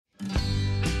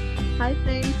Hi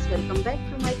friends, welcome back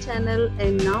to my channel,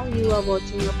 and now you are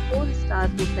watching a 4-star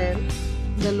hotel.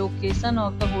 The location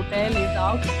of the hotel is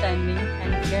outstanding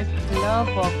and guests love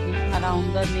walking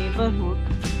around the neighborhood.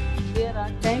 There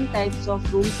are 10 types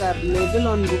of rooms available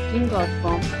on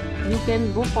booking.com. You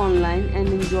can book online and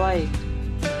enjoy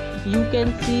it. You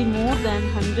can see more than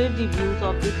 100 reviews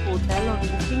of this hotel on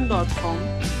booking.com.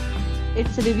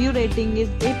 Its review rating is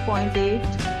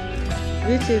 8.8,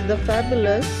 which is the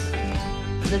fabulous.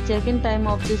 The check-in time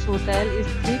of this hotel is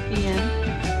 3 p.m.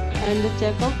 and the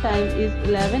check-out time is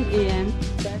 11 a.m.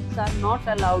 Pets are not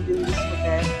allowed in this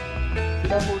hotel.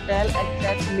 The hotel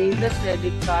accepts major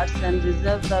credit cards and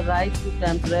reserves the right to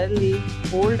temporarily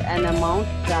hold an amount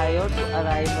prior to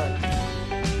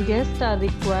arrival. Guests are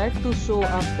required to show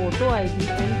a photo ID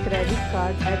and credit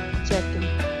card at check-in.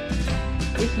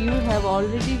 If you have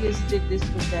already visited this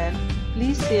hotel,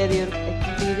 please share your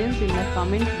experience in the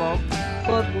comment box.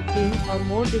 For booking or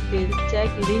more details, check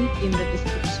link in the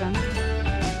description.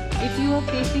 If you are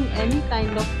facing any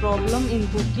kind of problem in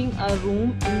booking a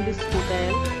room in this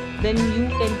hotel, then you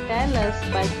can tell us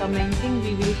by commenting.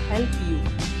 We will help you.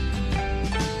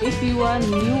 If you are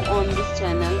new on this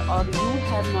channel or you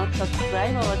have not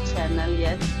subscribed our channel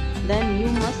yet, then you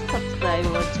must subscribe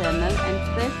our channel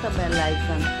and press the bell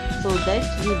icon so that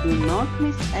you do not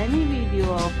miss any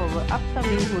video of our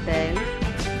upcoming hotel.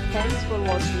 Thanks for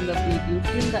watching the video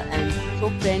till the end. So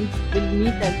friends, we'll meet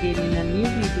again in a new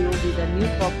video with a new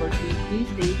property. Be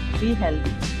safe, be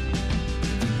healthy.